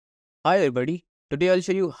Hi everybody, today I'll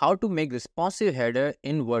show you how to make responsive header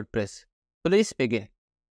in WordPress. So let's begin.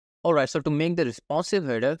 Alright, so to make the responsive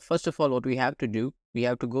header, first of all what we have to do, we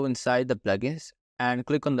have to go inside the plugins and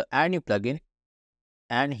click on the add new plugin,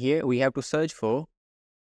 and here we have to search for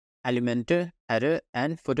Elementor header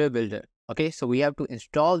and footer builder. Okay, so we have to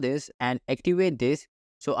install this and activate this.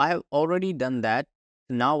 So I have already done that.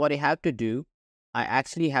 Now what I have to do, I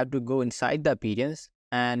actually have to go inside the appearance,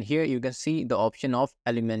 and here you can see the option of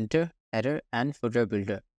Elementor header and footer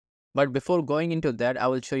builder. But before going into that, I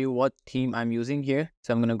will show you what theme I'm using here.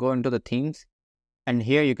 So I'm going to go into the themes, and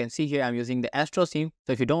here you can see here I'm using the Astro theme.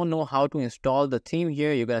 So if you don't know how to install the theme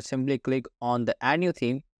here, you're going to simply click on the add new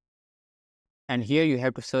theme, and here you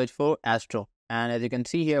have to search for Astro. And as you can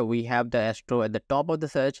see here, we have the Astro at the top of the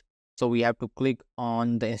search. So we have to click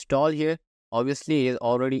on the install here. Obviously it is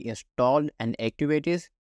already installed and activated.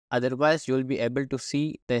 Otherwise you'll be able to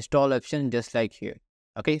see the install option just like here.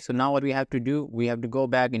 Okay, so now what we have to do, we have to go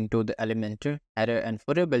back into the Elementor header and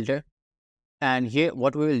footer builder. And here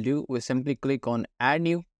what we will do, we simply click on add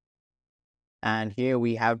new. And here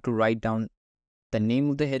we have to write down the name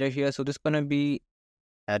of the header here. So this is going to be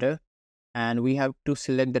header. And we have to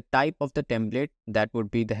select the type of the template, that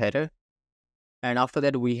would be the header. And after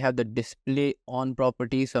that we have the display on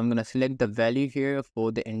property. So I'm going to select the value here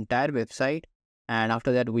for the entire website. And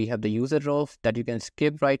after that we have the user roles that you can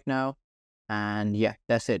skip right now. And yeah,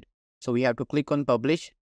 that's it. So we have to click on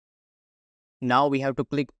publish. Now we have to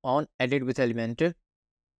click on edit with Elementor.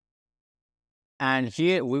 And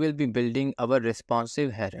here we will be building our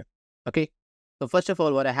responsive header. Okay, so first of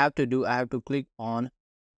all what I have to do, I have to click on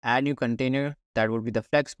add new container, that would be the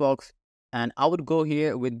flex box, and I would go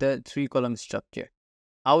here with the 3-column structure.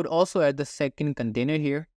 I would also add the second container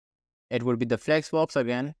here. It would be the flex box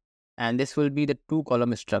again, and this will be the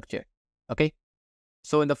 2-column structure. Okay,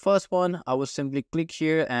 so in the first one I would simply click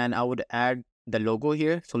here and I would add the logo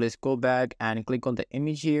here. So let's go back and click on the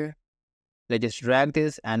image here. Let's just drag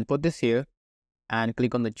this and put this here and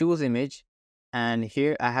click on the choose image, and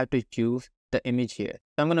here I have to choose the image here.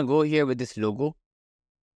 So I'm going to go here with this logo.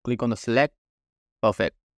 Click on the select,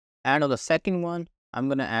 perfect. And on the second one, I'm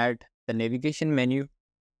going to add the navigation menu.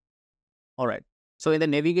 All right. So in the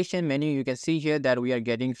navigation menu, you can see here that we are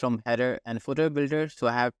getting from header and footer builder. So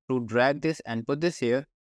I have to drag this and put this here.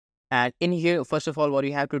 And in here, first of all, what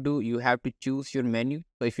you have to do, you have to choose your menu.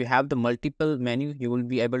 So if you have the multiple menu, you will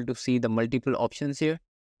be able to see the multiple options here.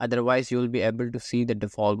 Otherwise, you will be able to see the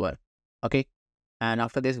default one. Okay. And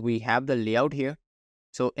after this, we have the layout here.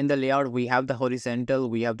 So in the layout, we have the horizontal,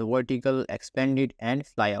 we have the vertical, expanded, and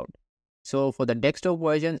flyout. So for the desktop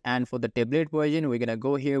version and for the tablet version, we're going to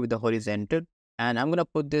go here with the horizontal, and I'm going to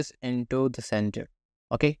put this into the center.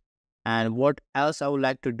 Okay. And what else I would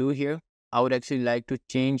like to do here, I would actually like to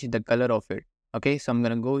change the color of it. Okay. So I'm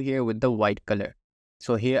going to go here with the white color.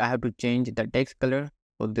 So here I have to change the text color.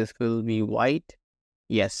 So this will be white.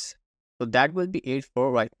 Yes. So that will be it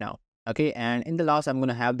for right now. Okay. And in the last, I'm going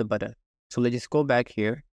to have the button. So let's just go back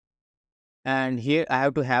here, and here I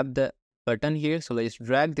have to have the button here. So let's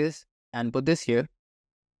drag this and put this here,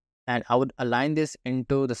 and I would align this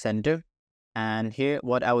into the center. And here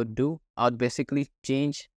what I would do, I would basically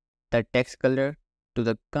change the text color to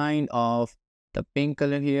the kind of the pink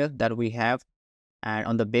color here that we have. And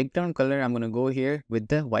on the background color, I'm going to go here with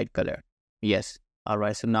the white color. Yes. All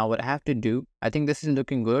right. So now what I have to do, I think this is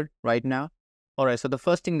looking good right now. Alright, so the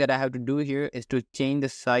first thing that I have to do here is to change the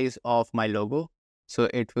size of my logo. So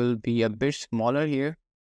it will be a bit smaller here.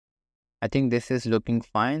 I think this is looking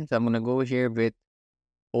fine. So I'm going to go here with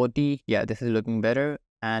 40. Yeah, this is looking better.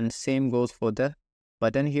 And same goes for the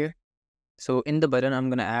button here. So in the button, I'm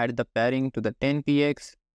going to add the padding to the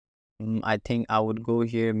 10px. I think I would go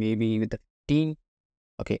here maybe with the 15.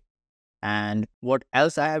 Okay. And what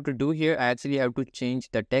else I have to do here? I actually have to change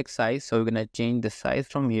the text size. So we're going to change the size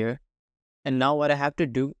from here. And now what I have to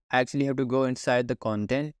do, I actually have to go inside the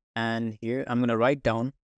content, and here I'm going to write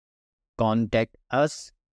down contact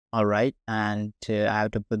us. All right. And I have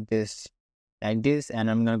to put this like this, and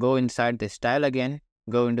I'm going to go inside the style again,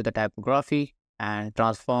 go into the typography and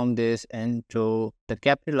transform this into the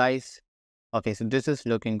capitalize. Okay. So this is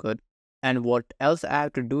looking good. And what else I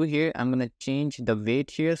have to do here, I'm going to change the weight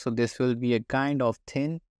here. So this will be a kind of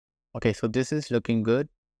thin. Okay. So this is looking good.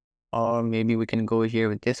 Or maybe we can go here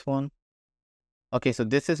with this one. Okay, so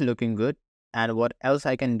this is looking good. And what else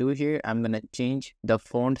I can do here, I'm going to change the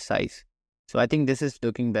font size. So I think this is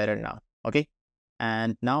looking better now. Okay.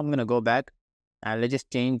 And now I'm going to go back and let's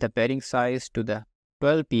just change the padding size to the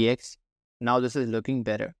 12px. Now this is looking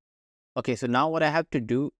better. Okay, so now what I have to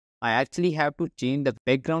do, I actually have to change the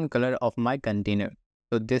background color of my container.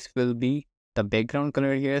 So this will be the background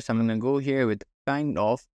color here. So I'm going to go here with kind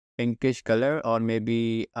of pinkish color or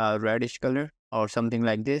maybe a reddish color or something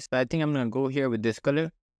like this. But I think I'm going to go here with this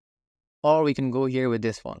color, or we can go here with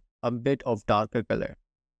this one, a bit of darker color.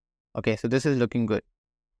 Okay, so this is looking good.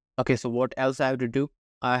 Okay, so what else I have to do?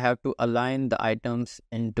 I have to align the items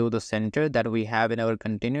into the center that we have in our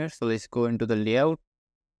container. So let's go into the layout,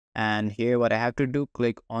 and here what I have to do,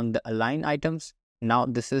 click on the align items. Now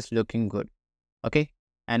this is looking good. Okay,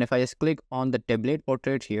 and if I just click on the tablet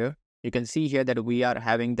portrait here, you can see here that we are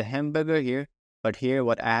having the hamburger here. But here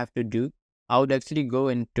what I have to do, I would actually go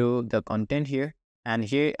into the content here, and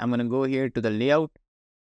here I'm going to go here to the layout,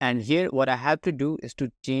 and here what I have to do is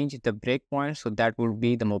to change the breakpoint, so that would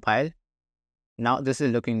be the mobile. Now this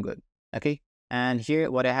is looking good. Okay, and here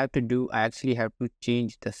what I have to do, I actually have to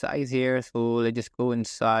change the size here. So let's just go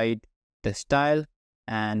inside the style,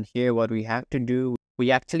 and here what we have to do, we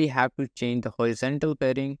actually have to change the horizontal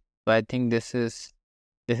padding. So I think this is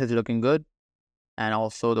looking good, and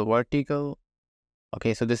also the vertical.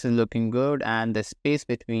 Okay, so this is looking good, and the space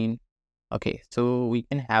between. Okay, so we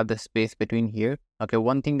can have the space between here. Okay,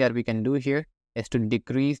 one thing that we can do here is to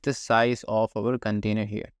decrease the size of our container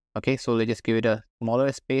here. Okay, so let's just give it a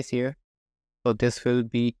smaller space here. So this will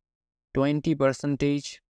be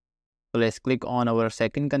 20%. So let's click on our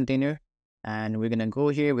second container, and we're gonna go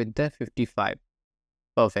here with the 55.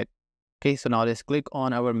 Perfect. Okay, so now let's click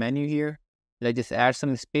on our menu here. Let's just add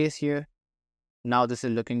some space here. Now this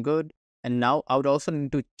is looking good. And now I would also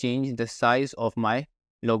need to change the size of my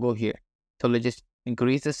logo here. So let's just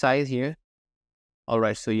increase the size here. All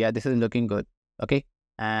right, so yeah, this is looking good. Okay,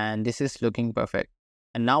 and this is looking perfect.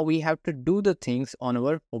 And now we have to do the things on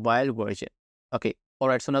our mobile version. Okay, all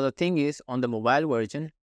right, so now the thing is, on the mobile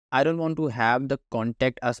version, I don't want to have the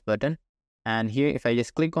contact us button. And here, if I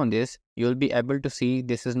just click on this, you'll be able to see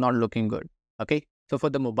this is not looking good. Okay, so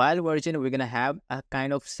for the mobile version, we're gonna have a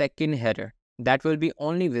kind of second header that will be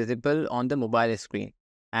only visible on the mobile screen.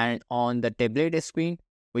 And on the tablet screen,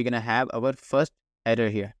 we're gonna have our first header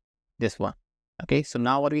here, this one. Okay, so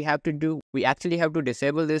now what we have to do, we actually have to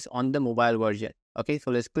disable this on the mobile version. Okay,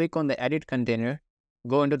 so let's click on the edit container,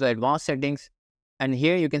 go into the advanced settings, and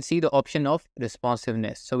here you can see the option of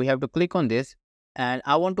responsiveness. So we have to click on this, and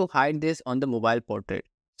I want to hide this on the mobile portrait.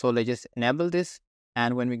 So let's just enable this,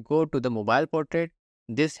 and when we go to the mobile portrait,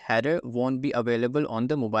 this header won't be available on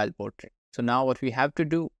the mobile portrait. So now what we have to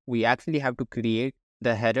do, we actually have to create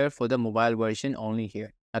the header for the mobile version only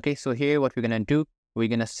here. Okay, so here what we're gonna do, we're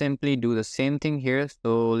gonna simply do the same thing here.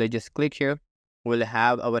 So let's just click here, we'll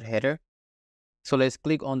have our header. So let's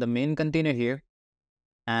click on the main container here,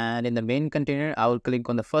 and in the main container, I will click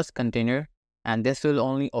on the first container, and this will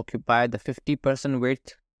only occupy the 50%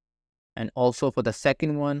 width. And also for the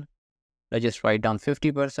second one, let's just write down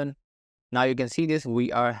 50%. Now you can see this,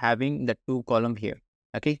 we are having the 2 column here.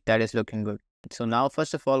 Okay, that is looking good. So now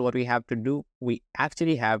first of all, what we have to do, we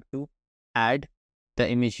actually have to add the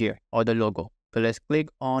image here or the logo. So let's click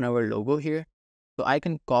on our logo here. So I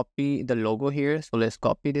can copy the logo here. So let's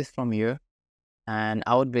copy this from here, and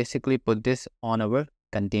I would basically put this on our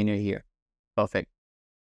container here. Perfect.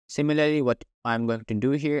 Similarly, what I'm going to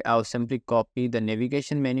do here, I'll simply copy the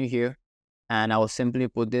navigation menu here, and I will simply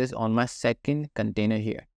put this on my second container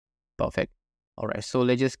here. Perfect. All right, so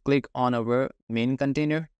let's just click on our main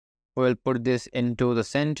container. We'll put this into the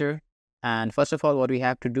center. And first of all, what we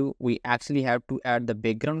have to do, we actually have to add the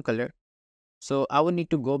background color. So I will need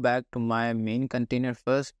to go back to my main container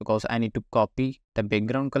first, because I need to copy the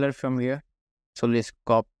background color from here. So let's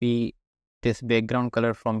copy this background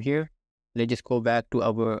color from here. Let's just go back to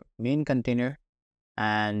our main container,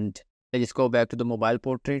 and let's just go back to the mobile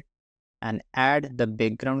portrait and add the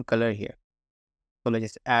background color here. So let's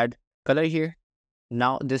just add color here.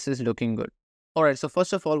 Now this is looking good. All right, so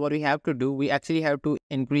first of all, what we have to do, we actually have to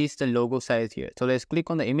increase the logo size here. So let's click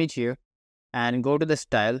on the image here and go to the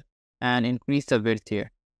style and increase the width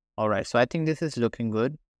here. All right, so I think this is looking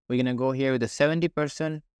good. We're gonna go here with the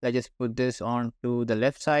 70%. Let's just put this on to the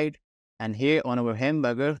left side, and here on our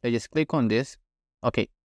hamburger, let's just click on this. Okay,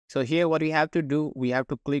 so here what we have to do, we have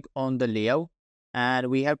to click on the layout, and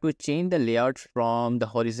we have to change the layout from the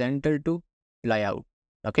horizontal to layout.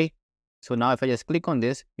 Okay, so now if I just click on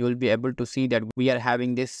this, you will be able to see that we are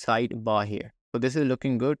having this sidebar here. So this is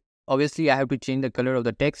looking good. Obviously, I have to change the color of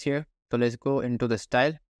the text here. So let's go into the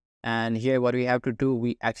style, and here what we have to do,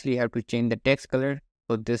 we actually have to change the text color.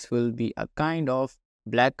 So this will be a kind of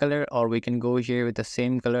black color, or we can go here with the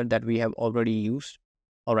same color that we have already used.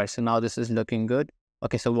 All right, so now this is looking good.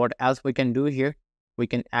 Okay, so what else we can do here? We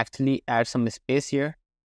can actually add some space here,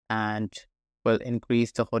 and we'll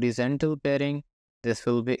increase the horizontal padding. This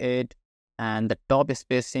will be it. and the top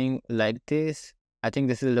spacing like this. I think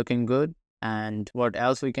this is looking good. And what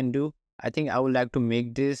else we can do? I think I would like to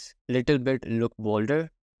make this little bit look bolder.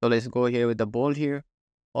 So let's go here with the bold here,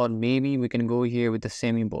 or maybe we can go here with the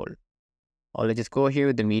semi bold, or let's just go here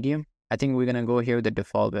with the medium. I think we're gonna go here with the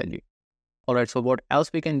default value. Alright, so what else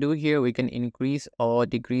we can do here? We can increase or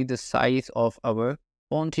decrease the size of our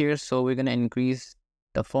font here. So we're gonna increase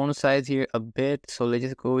the font size here a bit. So let's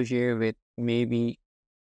just go here with maybe,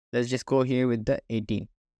 let's just go here with the 18.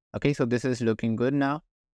 Okay, so this is looking good now.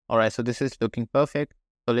 Alright, so this is looking perfect.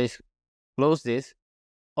 So let's close this.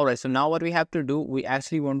 Alright, so now what we have to do, we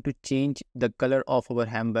actually want to change the color of our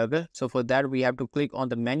hamburger. So for that, we have to click on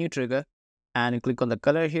the menu trigger and click on the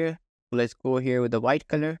color here. So let's go here with the white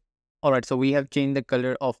color. Alright, so we have changed the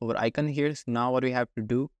color of our icon here. So now what we have to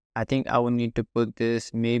do, I think I will need to put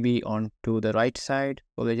this maybe onto the right side.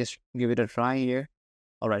 So let's just give it a try here.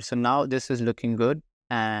 Alright, so now this is looking good.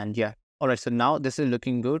 And yeah, alright, so now this is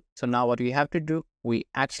looking good. So now what we have to do, we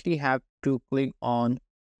actually have to click on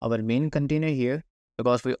our main container here,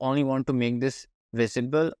 because we only want to make this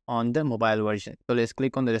visible on the mobile version. So let's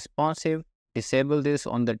click on the responsive, disable this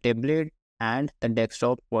on the tablet and the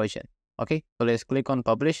desktop version. Okay, so let's click on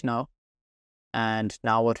publish now. And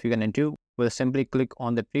now what we're gonna do, we'll simply click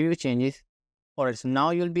on the preview changes. Alright, so now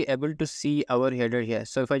you'll be able to see our header here.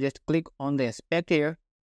 So if I just click on the inspect here,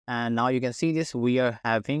 and now you can see this, we are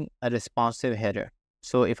having a responsive header.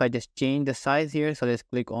 So if I just change the size here, so let's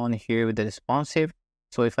click on here with the responsive.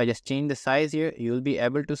 So if I just change the size here, you'll be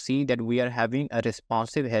able to see that we are having a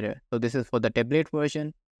responsive header. So this is for the tablet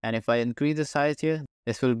version. And if I increase the size here,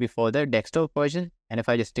 this will be for the desktop version. And if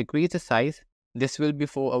I just decrease the size, this will be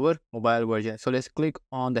for our mobile version. So let's click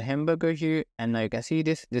on the hamburger here. And now you can see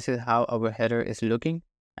this. This is how our header is looking.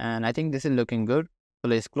 And I think this is looking good. So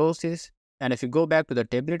let's close this. And if you go back to the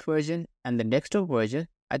tablet version and the desktop version,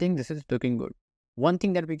 I think this is looking good. One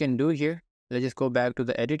thing that we can do here, let's just go back to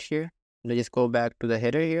the edit here. Let's just go back to the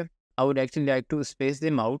header here. I would actually like to space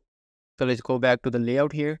them out. So let's go back to the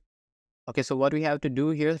layout here. Okay, so what we have to do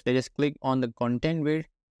here, let's just click on the content width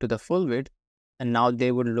to the full width, and now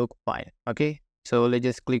they would look fine. Okay, so let's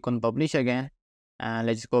just click on publish again, and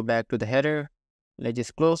let's just go back to the header. Let's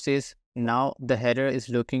just close this. Now the header is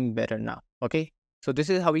looking better now. Okay, so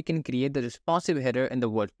this is how we can create the responsive header in the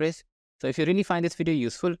WordPress. So if you really find this video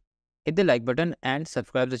useful, hit the like button and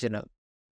subscribe to the channel.